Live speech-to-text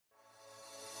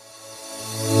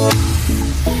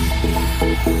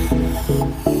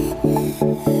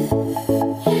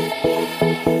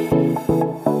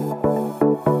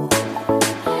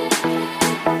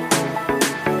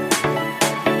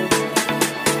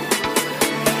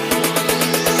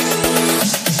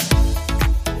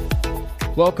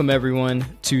Welcome, everyone,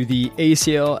 to the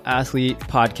ACL Athlete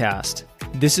Podcast.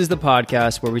 This is the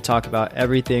podcast where we talk about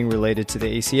everything related to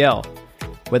the ACL,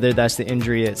 whether that's the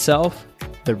injury itself,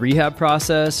 the rehab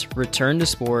process, return to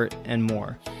sport, and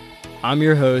more. I'm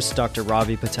your host, Dr.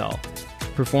 Ravi Patel,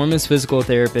 performance physical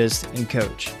therapist and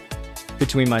coach.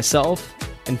 Between myself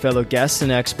and fellow guests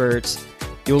and experts,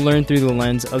 you'll learn through the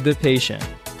lens of the patient,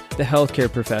 the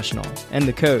healthcare professional, and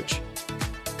the coach.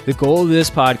 The goal of this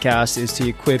podcast is to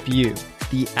equip you,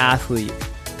 the athlete,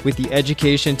 with the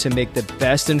education to make the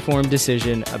best informed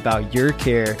decision about your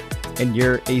care and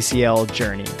your ACL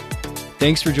journey.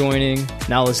 Thanks for joining.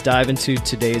 Now let's dive into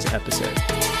today's episode.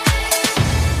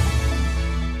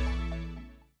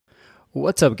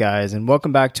 What's up, guys, and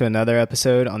welcome back to another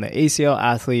episode on the ACL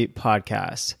Athlete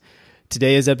Podcast.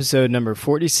 Today is episode number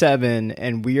 47,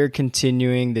 and we are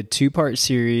continuing the two-part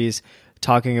series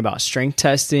talking about strength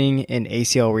testing and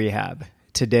ACL rehab.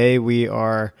 Today we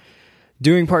are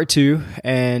doing part 2,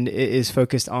 and it is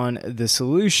focused on the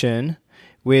solution,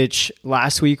 which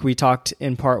last week we talked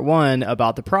in part 1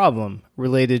 about the problem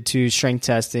related to strength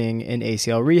testing and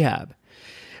ACL rehab.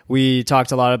 We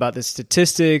talked a lot about the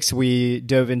statistics. We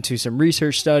dove into some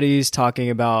research studies talking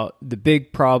about the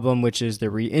big problem, which is the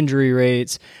re-injury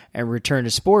rates and return to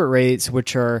sport rates,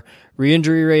 which are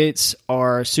re-injury rates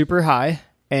are super high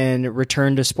and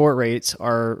return to sport rates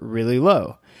are really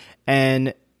low.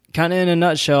 And kind of in a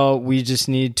nutshell, we just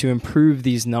need to improve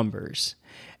these numbers.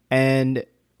 And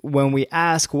when we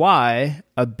ask why,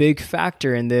 a big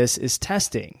factor in this is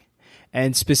testing,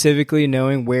 and specifically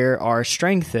knowing where our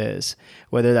strength is,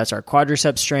 whether that's our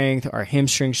quadricep strength, our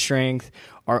hamstring strength.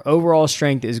 Our overall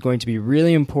strength is going to be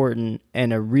really important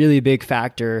and a really big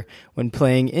factor when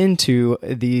playing into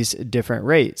these different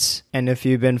rates. And if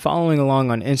you've been following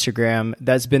along on Instagram,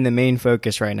 that's been the main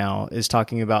focus right now, is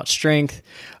talking about strength,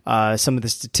 some of the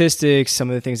statistics, some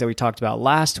of the things that we talked about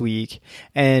last week.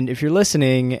 And if you're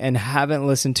listening and haven't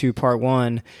listened to part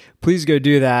 1, please go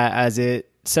do that, as it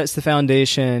sets the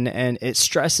foundation and it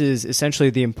stresses essentially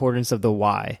the importance of the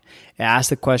why. It asks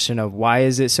the question of why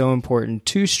is it so important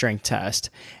to strength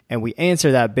test? And we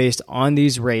answer that based on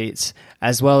these rates,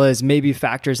 as well as maybe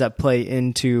factors that play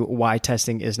into why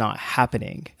testing is not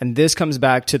happening. And this comes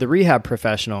back to the rehab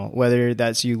professional, whether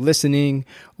that's you listening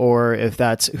or if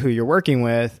that's who you're working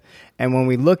with. And when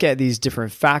we look at these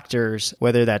different factors,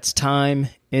 whether that's time,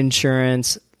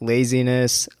 insurance,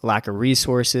 laziness, lack of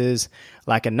resources,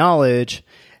 lack of knowledge,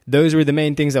 those were the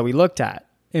main things that we looked at.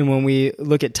 And when we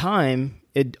look at time,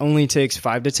 it only takes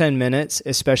 5 to 10 minutes,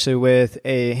 especially with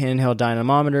a handheld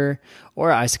dynamometer or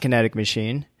isokinetic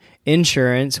machine.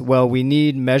 Insurance, well, we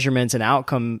need measurements and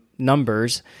outcome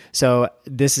numbers. So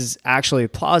this is actually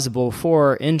plausible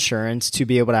for insurance to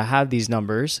be able to have these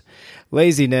numbers.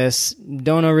 Laziness,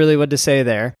 don't know really what to say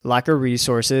there. Lack of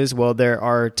resources, well, there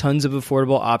are tons of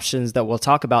affordable options that we'll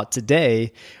talk about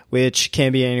today, which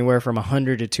can be anywhere from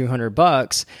 $100 to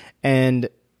 $200. And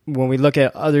when we look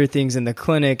at other things in the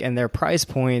clinic and their price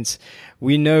points,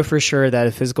 we know for sure that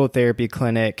a physical therapy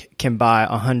clinic can buy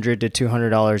 $100 to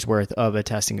 $200 worth of a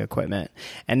testing equipment.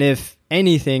 And if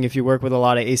anything, if you work with a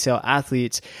lot of ACL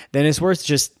athletes, then it's worth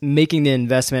just making the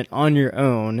investment on your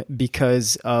own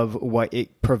because of what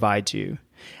it provides you.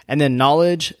 And then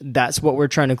knowledge, that's what we're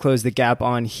trying to close the gap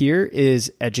on here,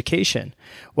 is education.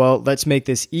 Well, let's make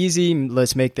this easy,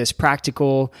 let's make this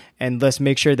practical, and let's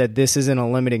make sure that this isn't a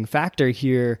limiting factor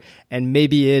here. And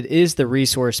maybe it is the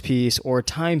resource piece or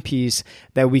time piece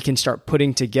that we can start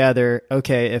putting together.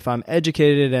 Okay, if I'm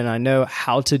educated and I know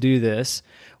how to do this,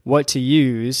 what to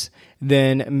use,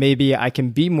 then maybe I can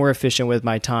be more efficient with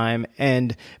my time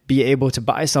and be able to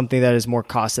buy something that is more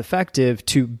cost effective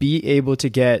to be able to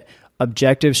get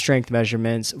objective strength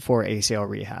measurements for ACL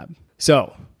rehab.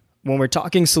 So when we're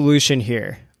talking solution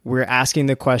here, we're asking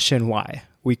the question why.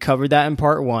 We covered that in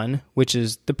part 1, which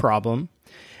is the problem.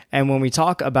 And when we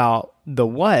talk about the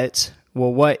what,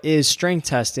 well, what is strength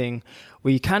testing?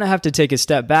 We kind of have to take a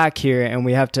step back here and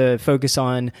we have to focus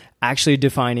on actually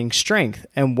defining strength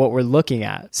and what we're looking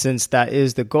at, since that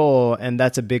is the goal and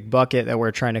that's a big bucket that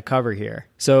we're trying to cover here.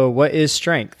 So what is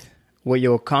strength? What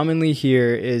you'll commonly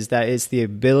hear is that it's the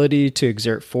ability to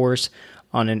exert force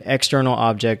on an external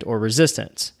object or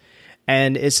resistance.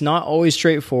 And it's not always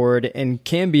straightforward and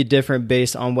can be different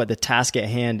based on what the task at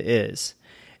hand is.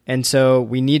 And so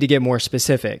we need to get more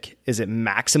specific. Is it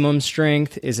maximum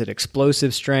strength? Is it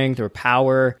explosive strength or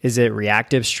power? Is it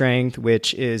reactive strength,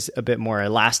 which is a bit more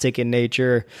elastic in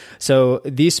nature? So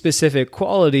these specific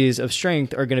qualities of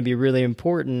strength are going to be really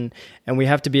important, and we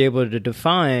have to be able to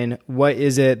define what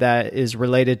is it that is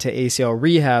related to ACL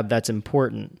rehab that's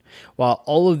important. While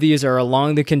all of these are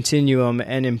along the continuum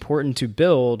and important to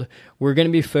build, we're going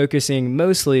to be focusing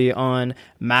mostly on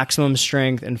maximum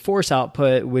strength and force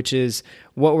output, which is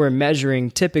what we're measuring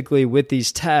typically with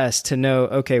these tests to know,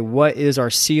 okay, what is our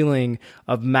ceiling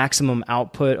of maximum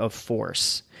output of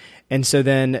force? And so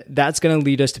then that's going to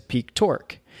lead us to peak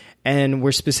torque. And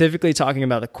we're specifically talking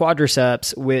about the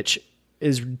quadriceps, which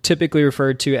is typically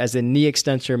referred to as the knee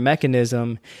extensor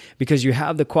mechanism, because you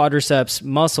have the quadriceps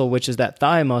muscle, which is that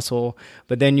thigh muscle,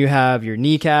 but then you have your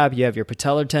kneecap, you have your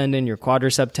patellar tendon, your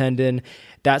quadricep tendon.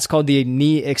 That's called the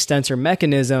knee extensor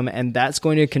mechanism, and that's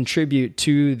going to contribute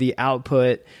to the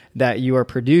output that you are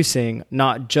producing,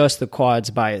 not just the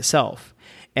quads by itself.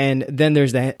 And then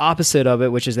there's the opposite of it,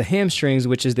 which is the hamstrings,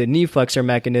 which is the knee flexor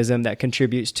mechanism that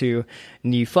contributes to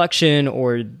knee flexion,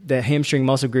 or the hamstring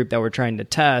muscle group that we're trying to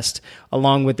test,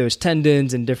 along with those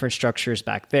tendons and different structures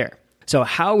back there. So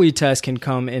how we test can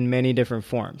come in many different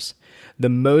forms. The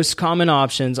most common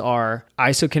options are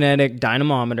isokinetic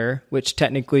dynamometer, which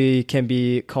technically can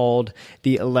be called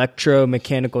the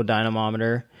electromechanical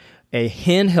dynamometer, a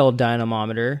handheld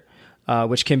dynamometer,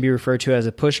 which can be referred to as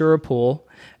a push or a pull,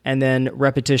 and then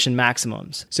repetition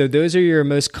maximums. So those are your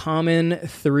most common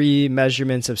 3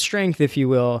 measurements of strength, if you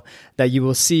will, that you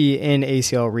will see in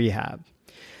ACL rehab.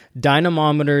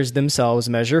 Dynamometers themselves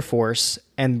measure force,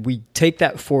 and we take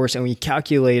that force and we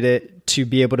calculate it to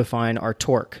be able to find our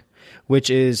torque, which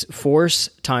is force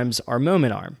times our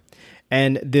moment arm.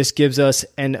 And this gives us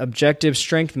an objective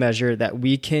strength measure that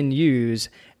we can use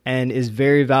and is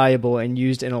very valuable and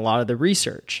used in a lot of the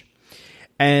research.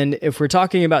 And if we're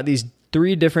talking about these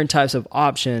 3 different types of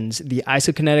options, the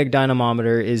isokinetic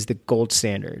dynamometer is the gold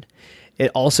standard.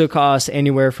 It also costs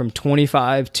anywhere from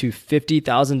 $25,000 to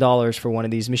 $50,000 for one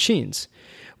of these machines,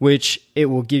 which it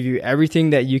will give you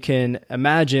everything that you can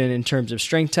imagine in terms of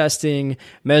strength testing,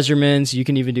 measurements. You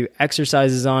can even do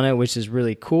exercises on it, which is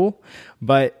really cool.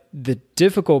 But the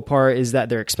difficult part is that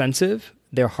they're expensive.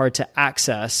 They're hard to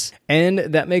access, and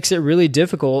that makes it really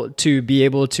difficult to be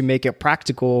able to make it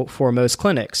practical for most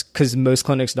clinics, because most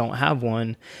clinics don't have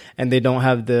one, and they don't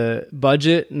have the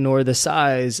budget nor the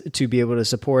size to be able to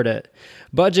support it.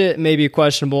 Budget may be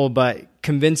questionable, but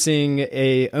convincing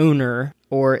a owner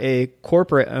or a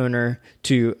corporate owner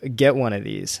to get one of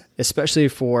these, especially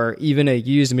for even a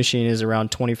used machine, is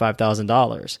around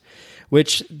 $25,000,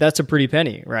 which that's a pretty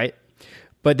penny, right?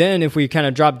 But then if we kind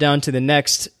of drop down to the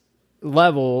next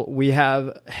level, we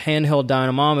have handheld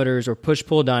dynamometers or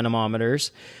push-pull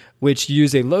dynamometers, which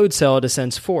use a load cell to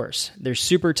sense force. They're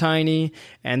super tiny,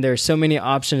 and there's so many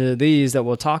options of these that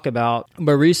we'll talk about.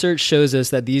 But research shows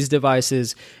us that these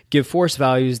devices give force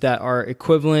values that are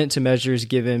equivalent to measures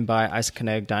given by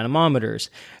isokinetic dynamometers.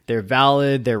 They're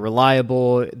valid, they're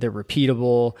reliable, they're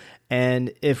repeatable,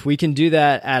 and if we can do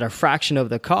that at a fraction of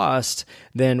the cost,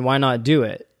 then why not do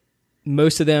it?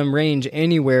 Most of them range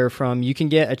anywhere from, you can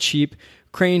get a cheap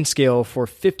crane scale for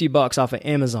 $50 off of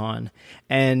Amazon,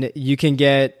 and you can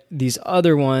get these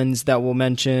other ones that we'll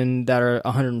mention that are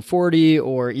 $140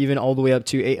 or even all the way up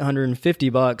to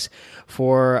 $850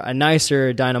 for a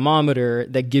nicer dynamometer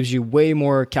that gives you way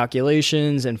more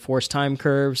calculations and force time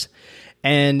curves.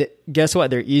 And guess what?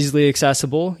 They're easily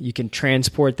accessible. You can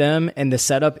transport them, and the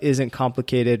setup isn't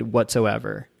complicated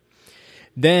whatsoever.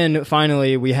 Then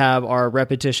finally, we have our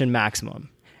repetition maximum.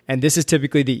 And this is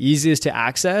typically the easiest to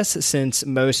access, since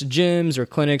most gyms or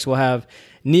clinics will have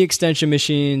knee extension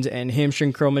machines and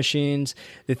hamstring curl machines.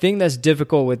 The thing that's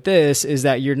difficult with this is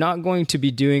that you're not going to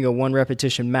be doing a 1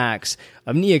 repetition max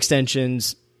of knee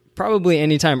extensions probably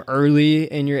anytime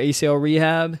early in your ACL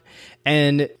rehab.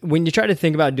 And when you try to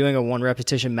think about doing a 1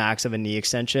 repetition max of a knee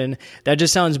extension, that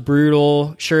just sounds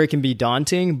brutal. Sure, it can be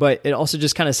daunting, but it also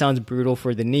just kind of sounds brutal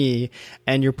for the knee.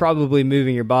 And you're probably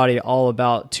moving your body all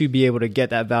about to be able to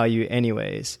get that value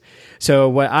anyways. So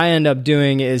what I end up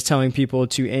doing is telling people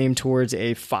to aim towards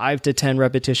a 5 to 10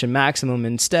 repetition maximum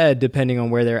instead, depending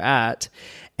on where they're at.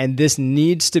 And this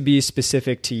needs to be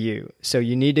specific to you. So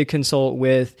you need to consult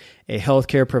with a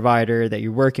healthcare provider that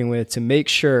you're working with to make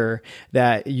sure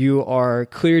that you are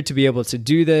cleared to be able to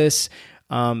do this.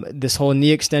 This whole knee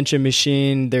extension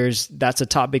machine, that's a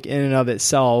topic in and of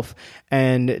itself.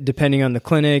 And depending on the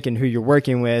clinic and who you're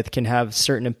working with, can have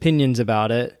certain opinions about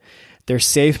it. They're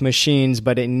safe machines,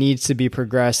 but it needs to be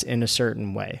progressed in a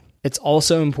certain way. It's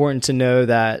also important to know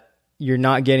that you're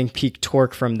not getting peak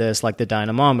torque from this like the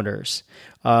dynamometers.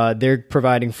 They're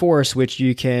providing force, which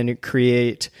you can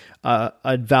create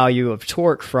a value of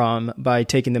torque from by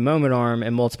taking the moment arm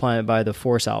and multiplying it by the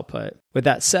force output. With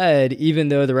that said, even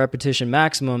though the repetition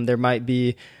maximum, there might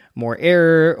be more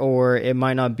error, or it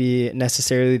might not be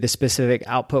necessarily the specific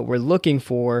output we're looking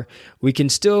for, we can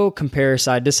still compare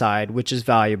side to side, which is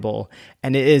valuable,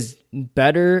 and it is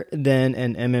better than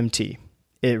an MMT.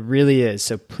 It really is.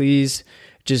 So please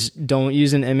just don't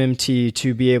use an MMT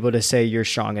to be able to say you're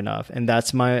strong enough. And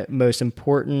that's my most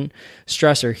important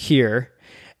stressor here.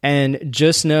 And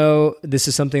just know, this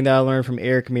is something that I learned from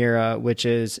Eric Mira, which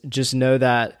is just know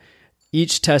that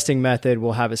each testing method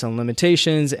will have its own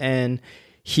limitations. And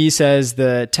he says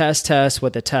the test tests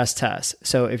what the test tests.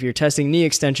 So if you're testing knee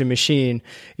extension machine,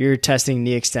 you're testing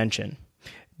knee extension.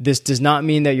 This does not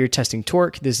mean that you're testing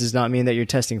torque. This does not mean that you're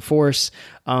testing force.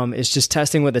 It's just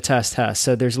testing what the test tests.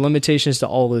 So there's limitations to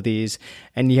all of these.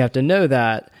 And you have to know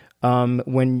that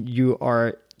when you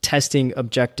are testing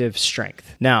objective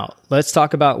strength. Now, let's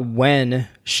talk about when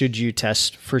should you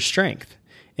test for strength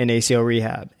in ACL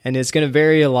rehab. And it's going to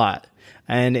vary a lot.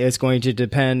 And it's going to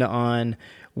depend on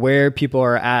where people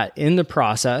are at in the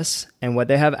process and what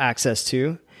they have access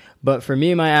to. But for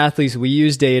me and my athletes, we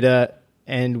use data,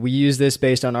 and we use this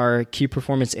based on our key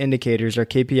performance indicators, our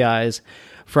KPIs,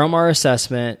 from our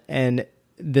assessment and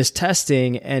this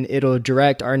testing, and it'll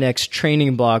direct our next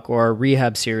training block or our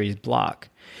rehab series block.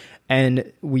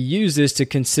 And we use this to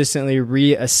consistently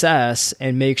reassess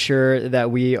and make sure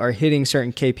that we are hitting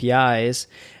certain KPIs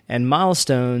and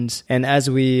milestones. And as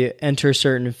we enter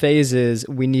certain phases,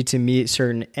 we need to meet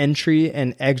certain entry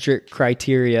and exit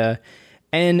criteria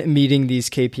and meeting these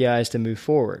KPIs to move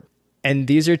forward. And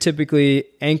these are typically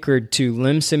anchored to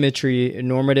limb symmetry,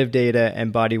 normative data,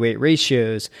 and body weight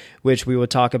ratios, which we will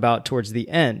talk about towards the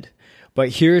end. But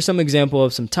here are some examples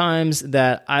of some times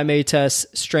that I may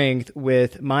test strength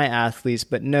with my athletes,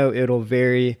 but no, it'll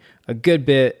vary a good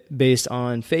bit based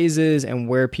on phases and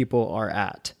where people are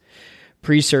at.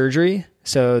 Pre-surgery,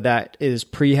 so that is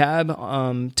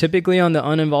prehab, typically on the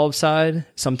uninvolved side.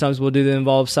 Sometimes we'll do the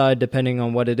involved side depending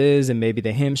on what it is and maybe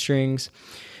the hamstrings.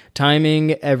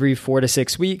 Timing every 4 to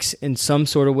 6 weeks in some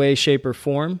sort of way, shape, or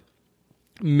form.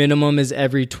 Minimum is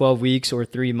every 12 weeks or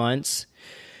 3 months.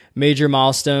 Major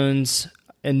milestones: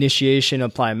 initiation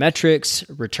of plyometrics,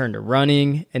 return to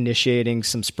running, initiating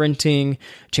some sprinting,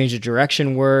 change of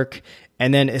direction work.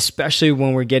 And then especially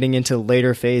when we're getting into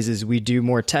later phases, we do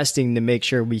more testing to make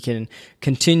sure we can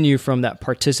continue from that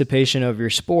participation of your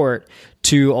sport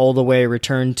to all the way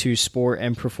return to sport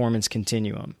and performance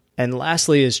continuum. And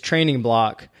lastly is training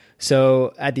block.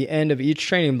 So at the end of each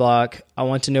training block, I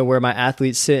want to know where my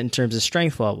athletes sit in terms of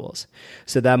strength levels.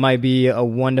 So that might be a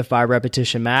 1 to 5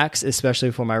 repetition max, especially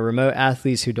for my remote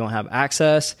athletes who don't have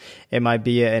access. It might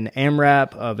be an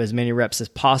AMRAP of as many reps as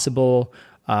possible.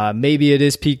 Maybe it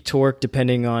is peak torque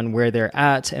depending on where they're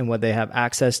at and what they have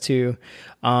access to.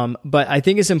 But I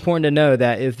think it's important to know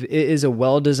that if it is a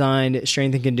well-designed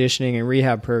strength and conditioning and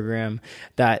rehab program,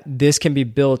 that this can be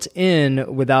built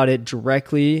in without it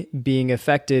directly being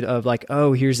affected of like,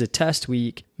 oh, here's a test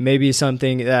week. Maybe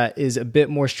something that is a bit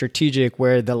more strategic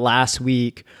where the last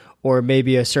week or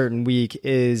maybe a certain week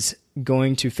is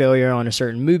going to failure on a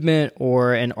certain movement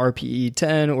or an RPE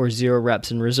 10 or 0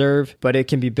 reps in reserve, but it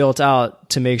can be built out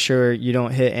to make sure you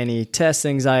don't hit any test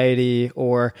anxiety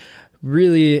or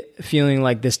really feeling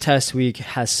like this test week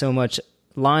has so much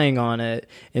lying on it.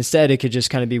 Instead, it could just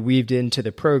kind of be weaved into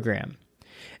the program.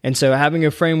 And so having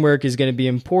a framework is going to be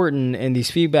important in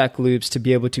these feedback loops to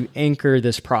be able to anchor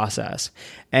this process.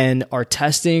 And our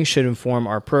testing should inform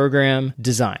our program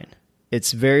design.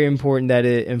 It's very important that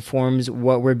it informs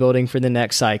what we're building for the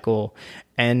next cycle.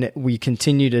 And we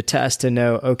continue to test to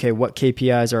know, okay, what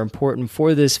KPIs are important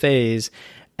for this phase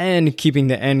and keeping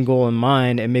the end goal in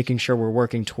mind and making sure we're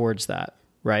working towards that,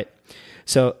 right?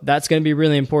 So that's going to be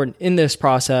really important in this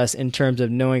process in terms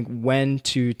of knowing when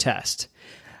to test.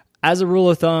 As a rule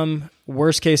of thumb,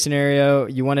 worst case scenario,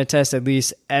 you want to test at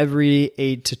least every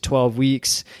 8 to 12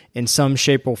 weeks in some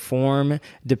shape or form,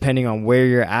 depending on where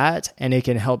you're at. And it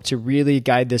can help to really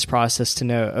guide this process to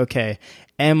know, okay,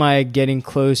 am I getting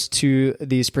close to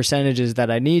these percentages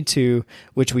that I need to,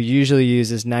 which we usually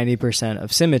use as 90%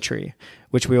 of symmetry,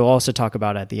 which we will also talk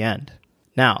about at the end.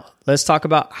 Now, let's talk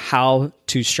about how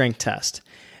to strength test.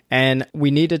 And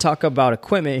we need to talk about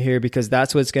equipment here because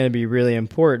that's what's going to be really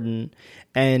important.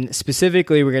 And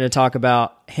specifically, we're going to talk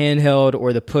about handheld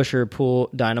or the push or pull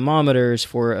dynamometers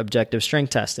for objective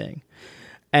strength testing.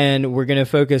 And we're going to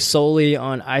focus solely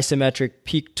on isometric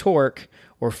peak torque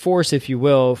or force, if you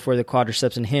will, for the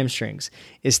quadriceps and hamstrings.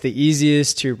 It's the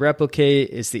easiest to replicate.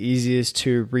 It's the easiest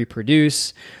to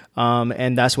reproduce.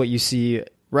 And that's what you see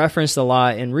referenced a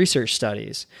lot in research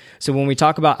studies. So when we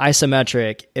talk about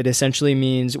isometric, it essentially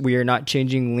means we are not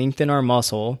changing length in our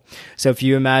muscle. So if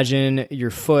you imagine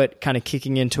your foot kind of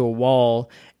kicking into a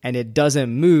wall and it doesn't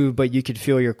move, but you could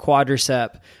feel your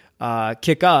quadricep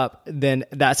kick up, then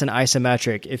that's an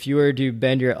isometric. If you were to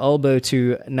bend your elbow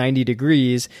to 90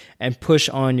 degrees and push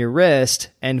on your wrist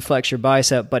and flex your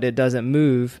bicep, but it doesn't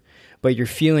move, but you're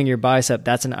feeling your bicep,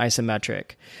 that's an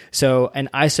isometric. So an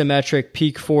isometric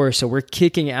peak force, so we're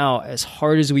kicking out as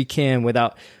hard as we can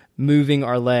without moving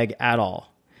our leg at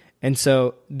all. And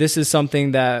so this is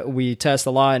something that we test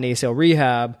a lot in ACL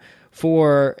Rehab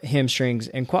for hamstrings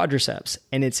and quadriceps.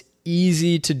 And it's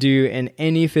easy to do in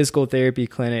any physical therapy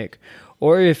clinic.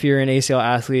 Or if you're an ACL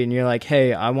athlete and you're like,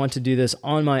 hey, I want to do this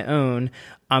on my own,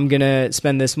 I'm going to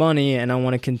spend this money and I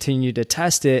want to continue to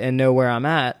test it and know where I'm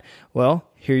at. Well,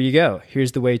 here you go.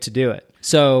 Here's the way to do it.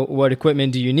 So what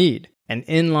equipment do you need? An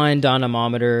inline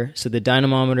dynamometer. So the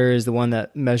dynamometer is the one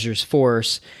that measures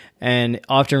force and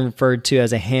often referred to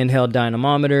as a handheld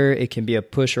dynamometer. It can be a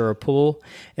push or a pull.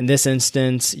 In this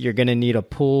instance, you're going to need a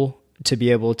pull to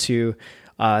be able to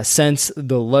sense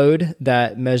the load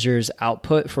that measures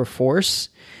output for force.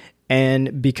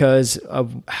 And because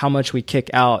of how much we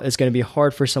kick out, it's going to be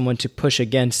hard for someone to push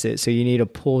against it. So you need a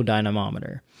pull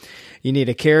dynamometer. You need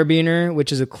a carabiner,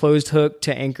 which is a closed hook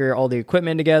to anchor all the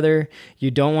equipment together.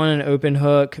 You don't want an open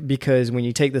hook because when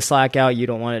you take the slack out, you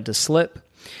don't want it to slip.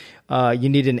 You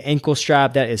need an ankle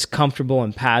strap that is comfortable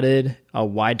and padded, a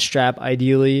wide strap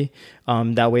ideally.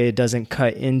 That way it doesn't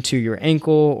cut into your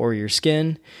ankle or your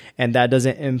skin, and that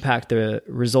doesn't impact the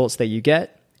results that you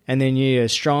get. And then you need a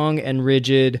strong and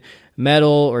rigid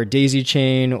metal or daisy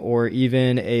chain or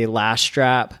even a lash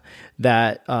strap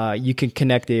that you can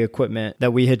connect the equipment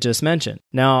that we had just mentioned.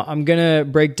 Now, I'm going to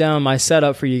break down my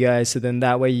setup for you guys so then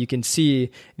that way you can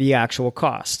see the actual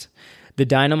cost. The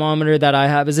dynamometer that I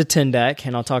have is a 10 deck,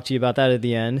 and I'll talk to you about that at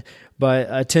the end. But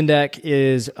a 10 deck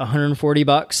is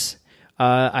 $140.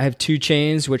 I have 2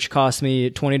 chains, which cost me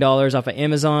 $20 off of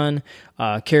Amazon,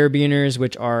 carabiners,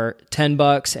 which are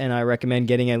 $10, and I recommend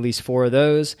getting at least 4 of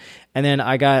those. And then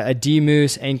I got a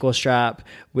D-Moose ankle strap,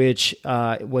 which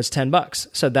was $10.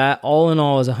 So that all in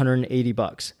all is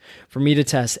 $180 for me to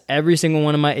test every single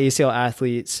one of my ACL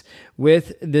athletes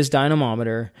with this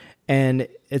dynamometer, and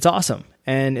it's awesome.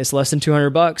 And it's less than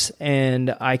 $200,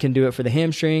 and I can do it for the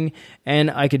hamstring, and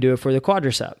I could do it for the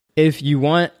quadricep. If you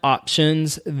want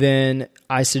options, then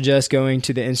I suggest going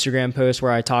to the Instagram post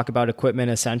where I talk about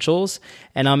equipment essentials,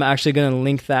 and I'm actually going to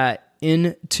link that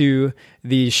into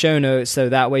the show notes so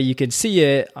that way you can see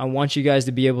it. I want you guys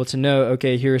to be able to know,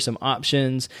 okay, here are some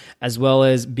options, as well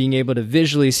as being able to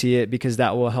visually see it, because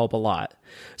that will help a lot.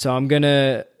 So I'm going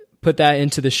to put that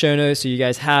into the show notes so you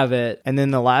guys have it. And then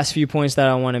the last few points that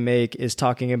I want to make is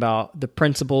talking about the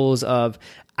principles of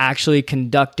actually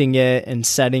conducting it and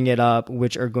setting it up,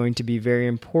 which are going to be very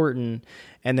important.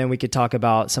 And then we could talk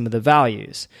about some of the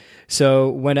values. So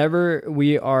whenever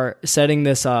we are setting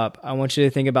this up, I want you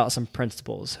to think about some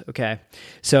principles, okay?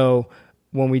 So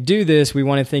when we do this, we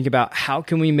want to think about how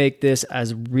can we make this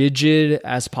as rigid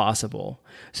as possible.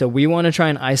 So we want to try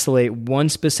and isolate one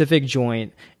specific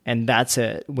joint, and that's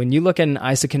it. When you look at an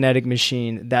isokinetic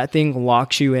machine, that thing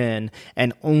locks you in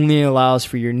and only allows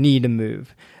for your knee to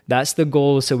move. That's the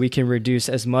goal, so we can reduce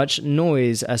as much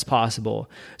noise as possible.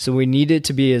 So we need it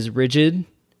to be as rigid,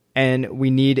 and we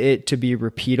need it to be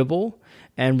repeatable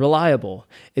and reliable.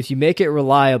 If you make it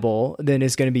reliable, then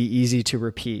it's going to be easy to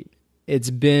repeat.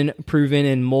 It's been proven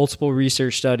in multiple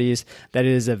research studies that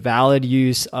it is a valid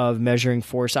use of measuring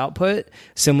force output,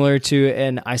 similar to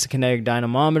an isokinetic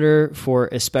dynamometer for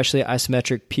especially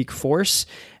isometric peak force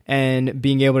and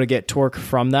being able to get torque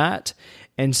from that.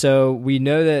 And so we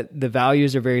know that the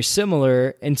values are very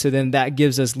similar. And so then that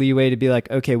gives us leeway to be like,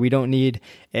 okay, we don't need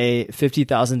a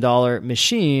 $50,000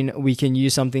 machine. We can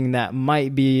use something that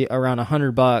might be around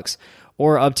 $100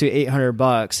 or up to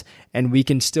 $800, and we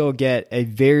can still get a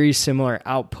very similar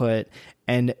output.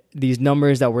 And these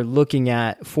numbers that we're looking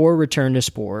at for return to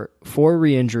sport, for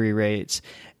re-injury rates,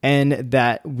 and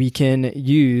that we can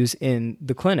use in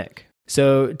the clinic.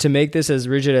 So to make this as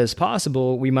rigid as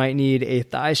possible, we might need a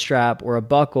thigh strap or a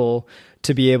buckle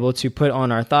to be able to put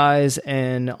on our thighs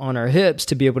and on our hips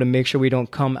to be able to make sure we don't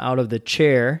come out of the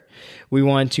chair. We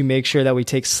want to make sure that we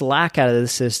take slack out of the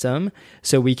system.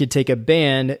 So we could take a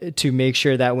band to make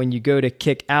sure that when you go to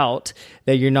kick out,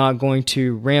 that you're not going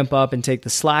to ramp up and take the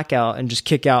slack out and just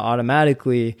kick out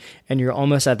automatically. And you're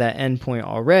almost at that end point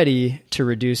already to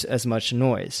reduce as much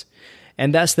noise.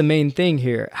 And that's the main thing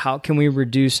here. How can we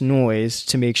reduce noise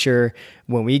to make sure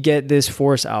when we get this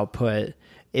force output,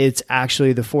 it's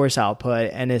actually the force output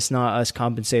and it's not us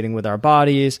compensating with our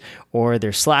bodies, or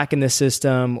there's slack in the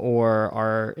system, or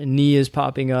our knee is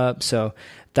popping up. So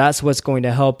that's what's going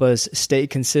to help us stay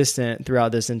consistent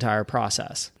throughout this entire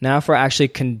process. Now, if we're actually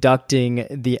conducting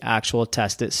the actual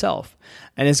test itself,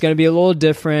 and it's going to be a little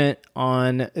different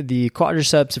on the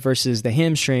quadriceps versus the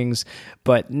hamstrings,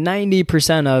 but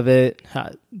 90% of it,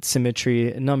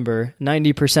 symmetry number,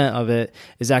 90% of it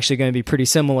is actually going to be pretty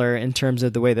similar in terms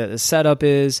of the way that the setup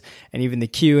is and even the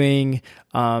cueing.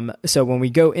 So when we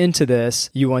go into this,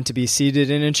 you want to be seated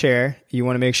in a chair. You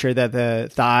want to make sure that the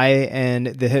thigh and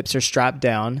the hips are strapped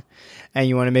down. And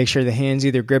you want to make sure the hands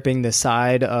either gripping the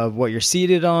side of what you're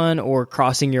seated on or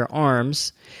crossing your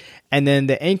arms. And then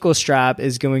the ankle strap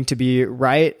is going to be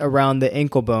right around the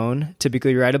ankle bone,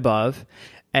 typically right above.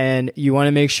 And you want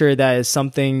to make sure that is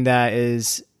something that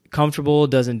is comfortable,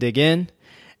 doesn't dig in.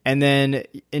 And then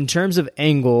in terms of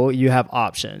angle, you have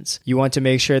options. You want to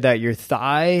make sure that your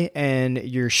thigh and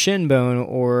your shin bone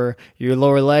or your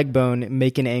lower leg bone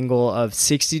make an angle of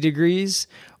 60 degrees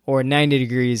or 90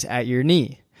 degrees at your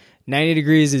knee. 90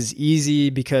 degrees is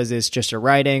easy because it's just a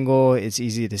right angle. It's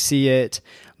easy to see it.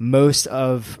 Most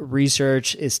of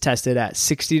research is tested at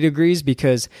 60 degrees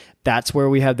because that's where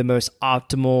we have the most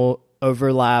optimal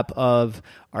overlap of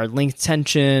our length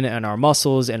tension and our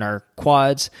muscles and our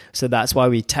quads. So that's why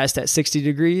we test at 60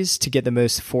 degrees to get the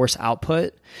most force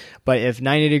output. But if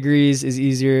 90 degrees is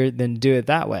easier, then do it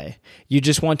that way. You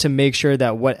just want to make sure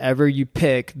that whatever you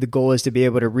pick, the goal is to be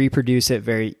able to reproduce it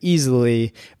very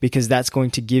easily, because that's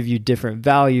going to give you different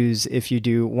values if you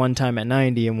do one time at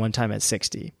 90 and one time at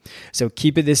 60. So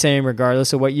keep it the same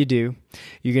regardless of what you do.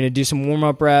 You're going to do some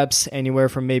warm-up reps, anywhere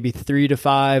from maybe 3 to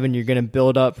 5, and you're going to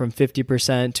build up from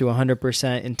 50% to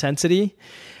 100% intensity.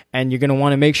 And you're going to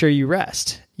want to make sure you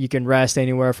rest. You can rest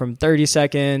anywhere from 30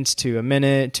 seconds to a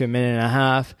minute and a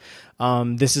half.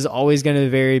 This is always going to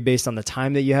vary based on the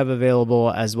time that you have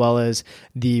available, as well as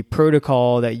the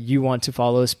protocol that you want to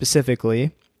follow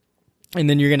specifically. And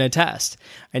then you're going to test,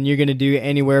 and you're going to do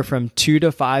anywhere from 2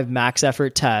 to 5 max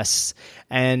effort tests.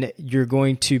 And you're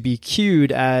going to be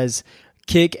cued as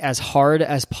kick as hard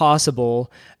as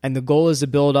possible. And the goal is to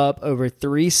build up over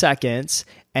 3 seconds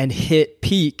and hit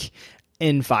peak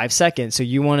in 5 seconds. So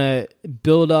you want to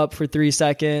build up for 3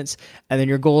 seconds, and then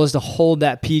your goal is to hold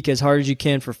that peak as hard as you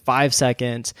can for 5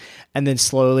 seconds and then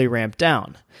slowly ramp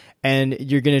down. And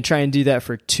you're going to try and do that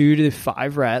for 2 to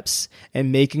 5 reps,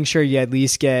 and making sure you at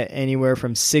least get anywhere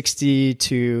from 60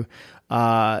 to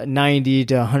 90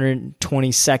 to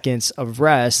 120 seconds of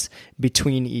rest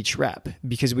between each rep,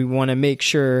 because we want to make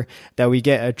sure that we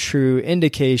get a true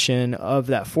indication of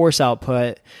that force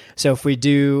output. So if we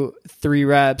do 3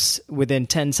 reps within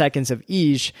 10 seconds of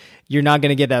each, you're not going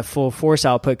to get that full force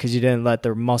output because you didn't let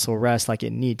the muscle rest like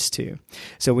it needs to.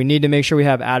 So we need to make sure we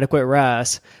have adequate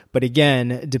rest. But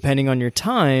again, depending on your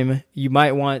time, you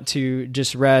might want to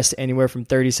just rest anywhere from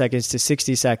 30 seconds to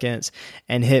 60 seconds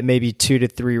and hit maybe 2 to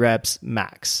 3 reps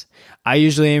max. I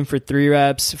usually aim for 3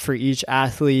 reps for each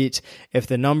athlete. If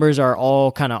the numbers are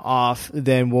all kind of off,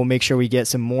 then we'll make sure we get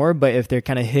some more. But if they're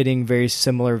kind of hitting very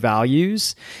similar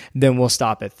values, then we'll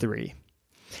stop at 3.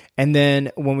 And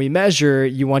then when we measure,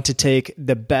 you want to take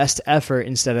the best effort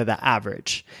instead of the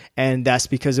average. And that's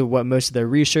because of what most of the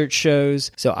research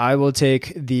shows. So I will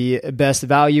take the best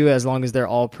value as long as they're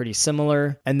all pretty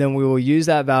similar. And then we will use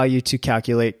that value to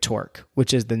calculate torque,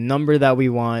 which is the number that we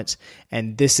want.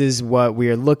 And this is what we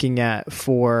are looking at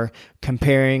for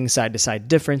comparing side-to-side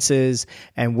differences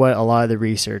and what a lot of the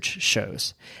research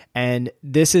shows. And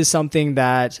this is something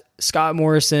that Scott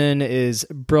Morrison is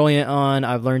brilliant on.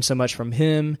 I've learned so much from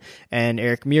him and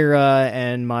Eric Mura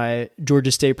and my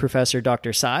Georgia State professor,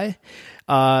 Dr. Sai.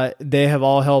 They have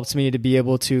all helped me to be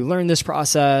able to learn this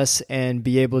process and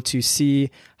be able to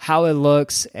see how it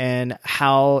looks and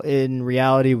how in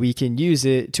reality we can use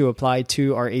it to apply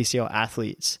to our ACL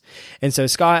athletes. And so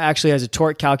Scott actually has a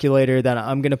torque calculator that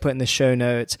I'm going to put in the show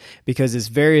notes because it's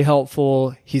very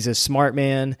helpful. He's a smart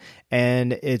man,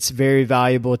 and it's very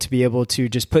valuable to be able to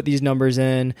just put these numbers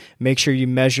in, make sure you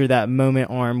measure that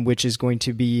moment arm, which is going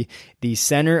to be the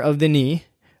center of the knee,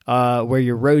 where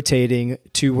you're rotating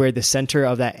to where the center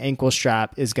of that ankle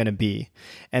strap is going to be.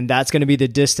 And that's going to be the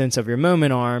distance of your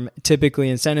moment arm, typically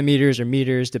in centimeters or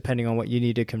meters, depending on what you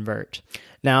need to convert.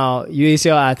 Now, you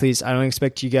ACL athletes, I don't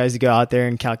expect you guys to go out there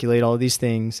and calculate all of these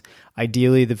things.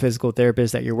 Ideally, the physical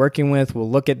therapist that you're working with will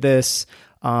look at this.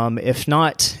 If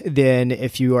not, then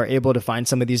if you are able to find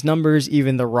some of these numbers,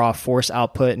 even the raw force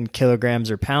output in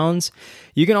kilograms or pounds,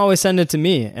 you can always send it to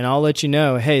me and I'll let you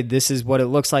know, hey, this is what it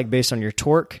looks like based on your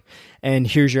torque, and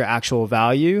here's your actual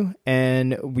value,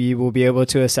 and we will be able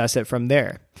to assess it from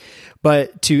there.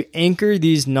 But to anchor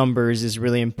these numbers is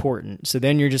really important. So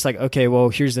then you're just like, okay, well,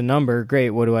 here's the number.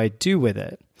 Great. What do I do with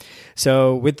it?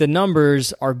 So with the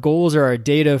numbers, our goals or our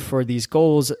data for these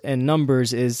goals and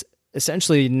numbers is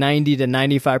essentially 90 to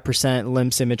 95%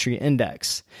 limb symmetry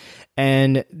index.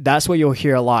 And that's what you'll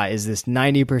hear a lot is this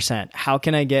 90%. How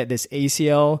can I get this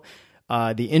ACL,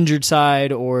 the injured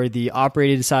side or the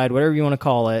operated side, whatever you want to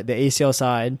call it, the ACL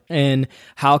side, and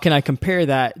how can I compare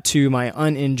that to my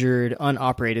uninjured,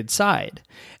 unoperated side?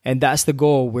 And that's the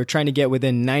goal. We're trying to get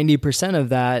within 90% of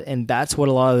that, and that's what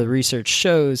a lot of the research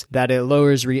shows, that it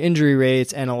lowers re-injury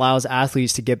rates and allows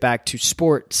athletes to get back to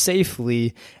sport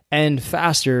safely and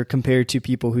faster compared to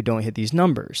people who don't hit these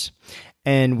numbers.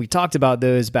 And we talked about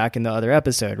those back in the other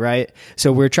episode, right?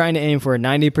 So we're trying to aim for a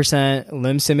 90%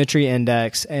 limb symmetry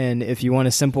index. And if you want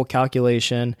a simple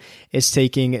calculation, it's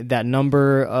taking that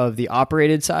number of the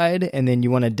operated side, and then you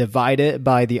want to divide it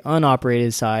by the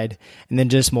unoperated side, and then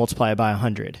just multiply it by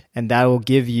 100. And that will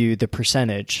give you the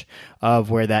percentage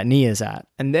of where that knee is at.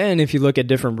 And then if you look at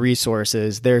different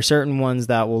resources, there are certain ones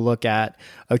that will look at,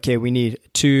 okay, we need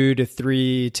 2 to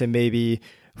 3 to maybe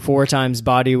 4 times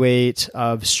body weight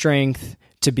of strength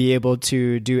to be able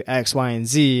to do X, Y, and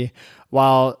Z.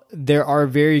 While there are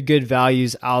very good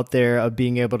values out there of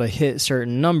being able to hit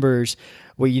certain numbers,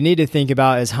 what you need to think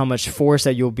about is how much force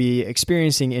that you'll be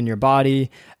experiencing in your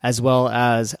body, as well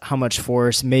as how much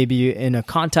force maybe in a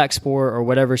contact sport or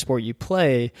whatever sport you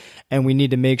play. And we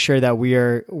need to make sure that we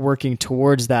are working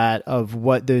towards that of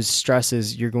what those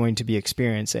stresses you're going to be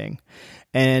experiencing.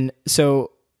 And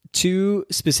so 2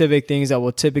 specific things that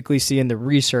we'll typically see in the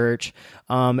research.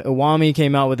 Iwami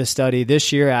came out with a study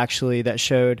this year, actually, that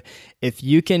showed if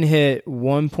you can hit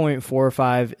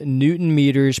 1.45 Newton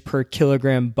meters per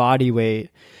kilogram body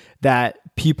weight, that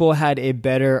people had a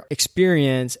better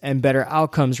experience and better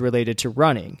outcomes related to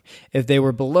running. If they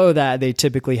were below that, they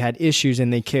typically had issues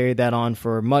and they carried that on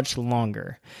for much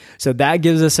longer. So that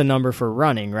gives us a number for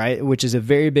running, right? Which is a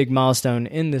very big milestone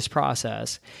in this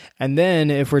process. And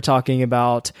then if we're talking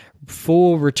about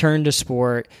full return to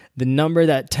sport, the number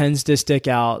that tends to stick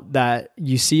out that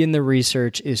you see in the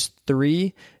research is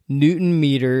 3 Newton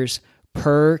meters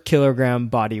per kilogram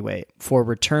body weight for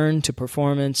return to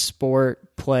performance,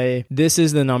 sport, play. This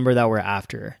is the number that we're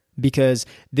after because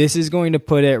this is going to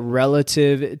put it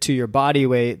relative to your body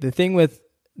weight. The thing with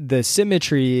the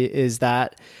symmetry is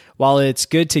that while it's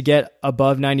good to get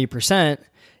above 90%,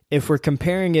 if we're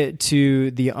comparing it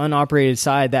to the unoperated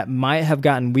side that might have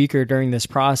gotten weaker during this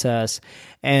process,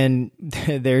 and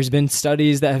there's been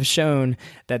studies that have shown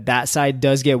that that side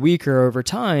does get weaker over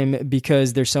time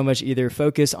because there's so much either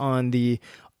focus on the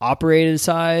operated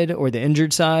side or the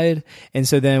injured side. And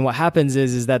so then what happens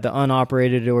is that the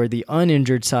unoperated or the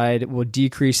uninjured side will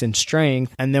decrease in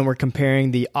strength. And then we're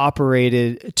comparing the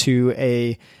operated to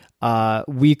a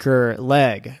weaker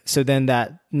leg. So then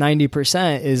that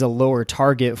 90% is a lower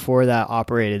target for that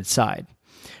operated side.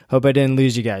 Hope I didn't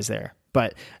lose you guys there.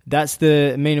 But that's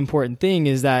the main important thing,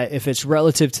 is that if it's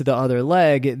relative to the other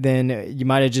leg, then you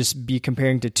might just be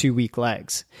comparing to 2 weak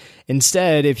legs.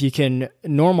 Instead, if you can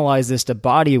normalize this to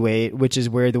body weight, which is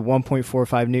where the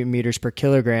 1.45 Newton meters per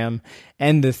kilogram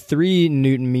and the 3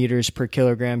 Newton meters per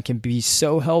kilogram can be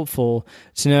so helpful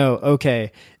to know,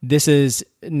 okay, this is,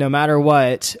 no matter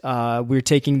what, we're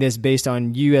taking this based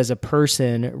on you as a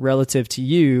person relative to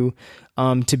you,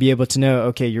 to be able to know,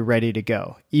 okay, you're ready to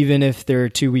go. Even if there are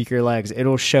 2 weaker legs,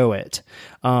 it'll show it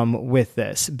with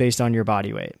this based on your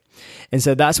body weight. And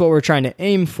so that's what we're trying to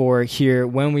aim for here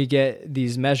when we get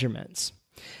these measurements.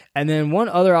 And then one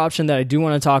other option that I do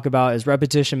want to talk about is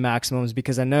repetition maximums,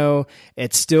 because I know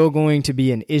it's still going to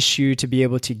be an issue to be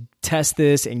able to test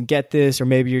this and get this, or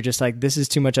maybe you're just like, this is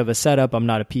too much of a setup, I'm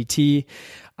not a PT.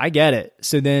 I get it.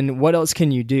 So then what else can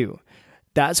you do?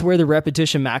 That's where the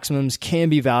repetition maximums can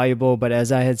be valuable. But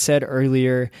as I had said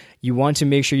earlier, you want to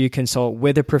make sure you consult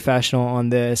with a professional on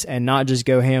this and not just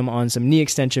go ham on some knee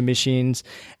extension machines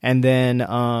and then,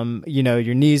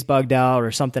 your knee's bugged out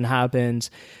or something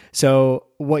happens. So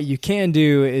what you can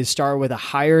do is start with a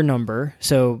higher number.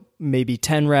 So maybe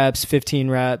 10 reps, 15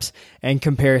 reps, and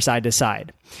compare side to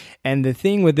side. And the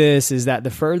thing with this is that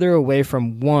the further away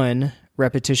from 1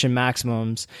 repetition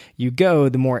maximums you go,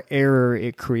 the more error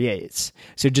it creates.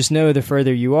 So just know the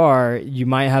further you are, you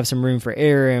might have some room for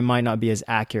error and might not be as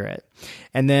accurate.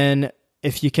 And then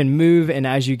if you can move, and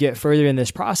as you get further in this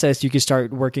process, you can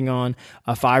start working on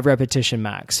a 5 repetition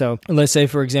max. So let's say,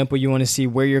 for example, you want to see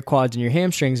where your quads and your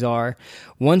hamstrings are.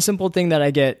 One simple thing that I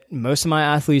get most of my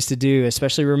athletes to do,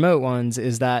 especially remote ones,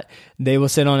 is that they will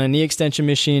sit on a knee extension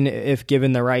machine if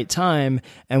given the right time,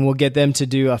 and we'll get them to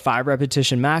do a 5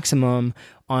 repetition maximum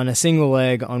on a single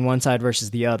leg on one side versus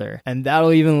the other. And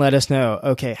that'll even let us know,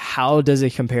 okay, how does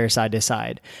it compare side to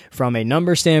side? From a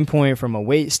number standpoint, from a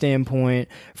weight standpoint,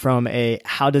 from a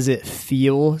how does it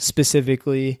feel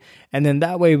specifically? And then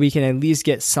that way we can at least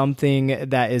get something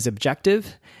that is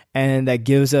objective and that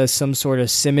gives us some sort of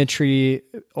symmetry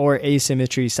or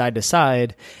asymmetry side to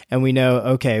side. And we know,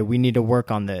 okay, we need to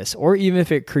work on this. Or even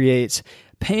if it creates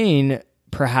pain,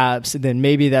 perhaps, then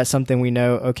maybe that's something we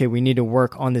know, okay, we need to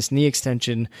work on this knee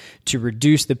extension to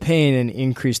reduce the pain and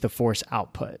increase the force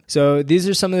output. So these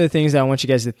are some of the things that I want you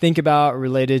guys to think about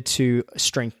related to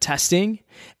strength testing.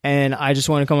 And I just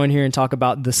want to come on here and talk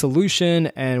about the solution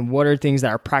and what are things that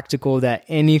are practical that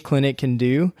any clinic can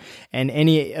do, and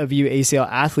any of you ACL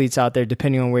athletes out there,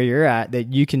 depending on where you're at,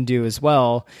 that you can do as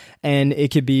well. And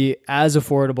it could be as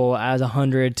affordable as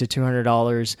 $100 to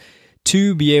 $200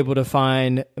 to be able to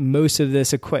find most of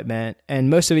this equipment. And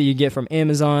most of it you get from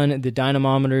Amazon. The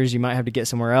dynamometers you might have to get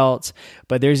somewhere else,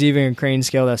 but there's even a crane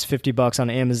scale that's $50 on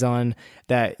Amazon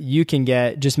that you can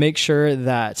get. Just make sure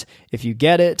that if you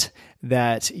get it,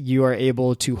 that you are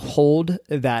able to hold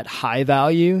that high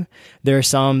value. There are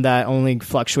some that only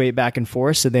fluctuate back and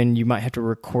forth, so then you might have to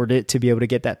record it to be able to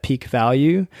get that peak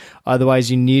value.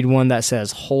 Otherwise, you need one that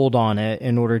says hold on it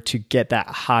in order to get that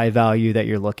high value that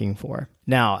you're looking for.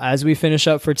 Now, as we finish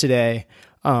up for today,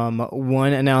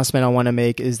 one announcement I want to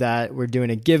make is that we're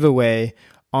doing a giveaway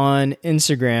on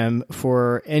Instagram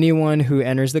for anyone who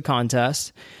enters the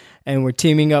contest, and we're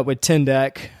teaming up with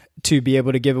Tindec to be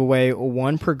able to give away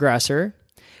one progressor,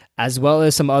 as well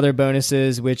as some other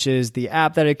bonuses, which is the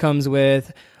app that it comes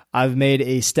with. I've made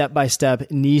a step-by-step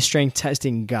knee strength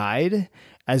testing guide,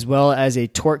 as well as a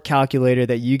torque calculator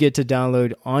that you get to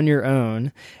download on your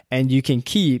own and you can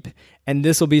keep. And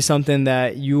this will be something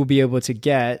that you will be able to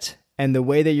get. And the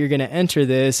way that you're going to enter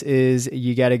this is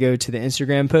you got to go to the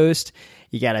Instagram post,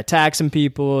 you got to tag some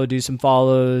people, do some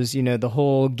follows, the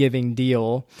whole giving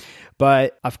deal.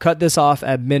 But I've cut this off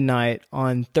at midnight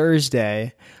on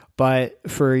Thursday. But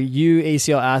for you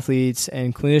ACL athletes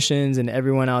and clinicians and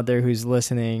everyone out there who's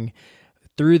listening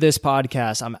through this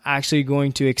podcast, I'm actually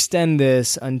going to extend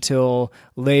this until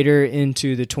later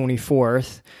into the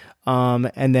 24th.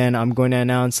 And then I'm going to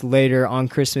announce later on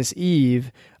Christmas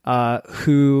Eve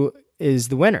who is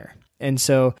the winner. And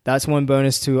so that's one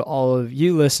bonus to all of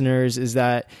you listeners, is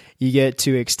that you get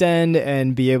to extend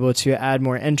and be able to add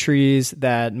more entries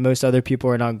that most other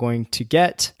people are not going to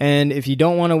get. And if you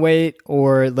don't want to wait,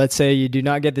 or let's say you do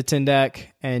not get the Tindec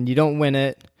and you don't win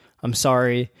it, I'm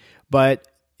sorry. But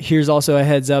here's also a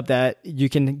heads up that you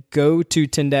can go to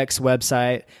Tindec's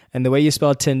website, and the way you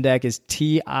spell Tindec is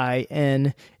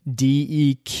Tindeq.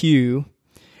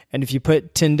 And if you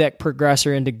put Tindec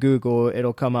Progressor into Google,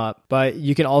 it'll come up. But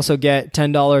you can also get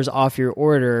 $10 off your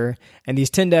order. And these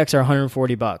Tindecs are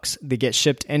 $140. They get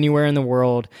shipped anywhere in the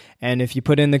world. And if you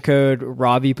put in the code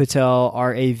Ravi Patel,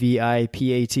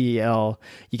 RAVIPATEL,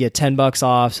 you get $10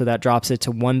 off. So that drops it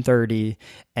to $130.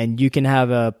 And you can have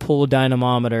a pull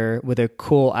dynamometer with a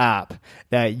cool app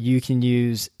that you can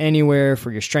use anywhere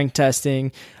for your strength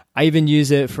testing. I even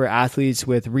use it for athletes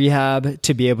with rehab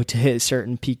to be able to hit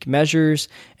certain peak measures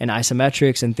and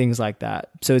isometrics and things like that.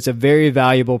 So it's a very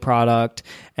valuable product.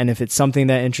 And if it's something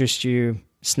that interests you,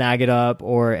 snag it up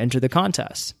or enter the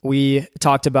contest. We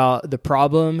talked about the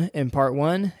problem in part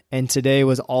 1, and today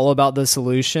was all about the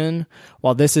solution.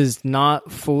 While this is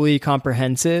not fully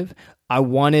comprehensive, I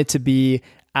want it to be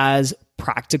as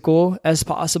practical as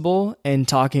possible in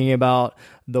talking about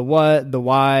the what, the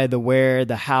why, the where,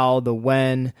 the how, the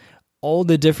when, all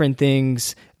the different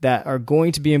things that are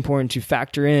going to be important to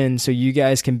factor in so you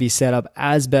guys can be set up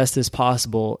as best as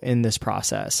possible in this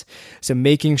process. So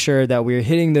making sure that we're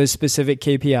hitting those specific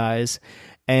KPIs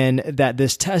and that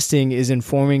this testing is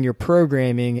informing your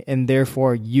programming, and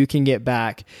therefore you can get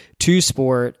back to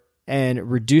sport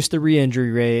and reduce the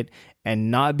re-injury rate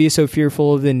and not be so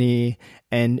fearful of the knee,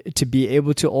 and to be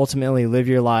able to ultimately live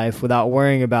your life without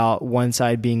worrying about one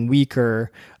side being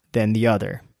weaker than the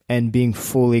other and being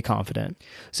fully confident.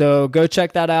 So go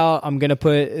check that out. I'm going to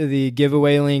put the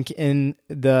giveaway link in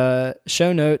the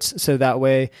show notes so that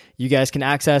way you guys can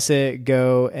access it,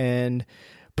 go and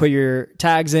put your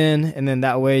tags in, and then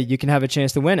that way you can have a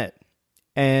chance to win it.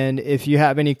 And if you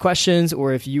have any questions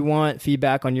or if you want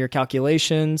feedback on your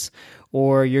calculations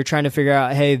or you're trying to figure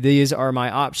out, hey, these are my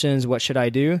options, what should I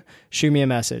do? Shoot me a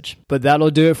message. But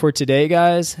that'll do it for today,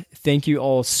 guys. Thank you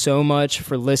all so much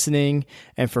for listening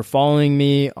and for following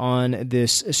me on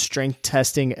this strength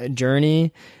testing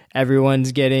journey.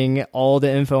 Everyone's getting all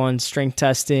the info on strength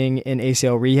testing in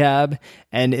ACL Rehab,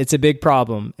 and it's a big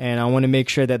problem. And I want to make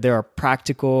sure that there are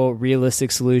practical,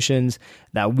 realistic solutions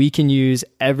that we can use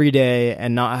every day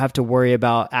and not have to worry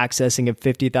about accessing a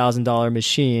 $50,000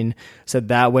 machine. So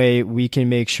that way we can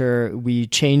make sure we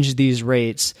change these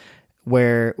rates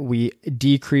where we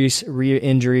decrease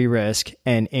re-injury risk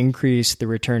and increase the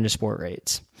return to sport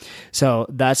rates. So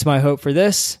that's my hope for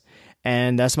this.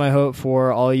 And that's my hope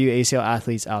for all you ACL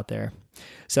athletes out there.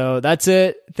 So that's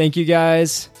it. Thank you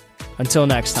guys. Until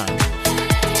next time.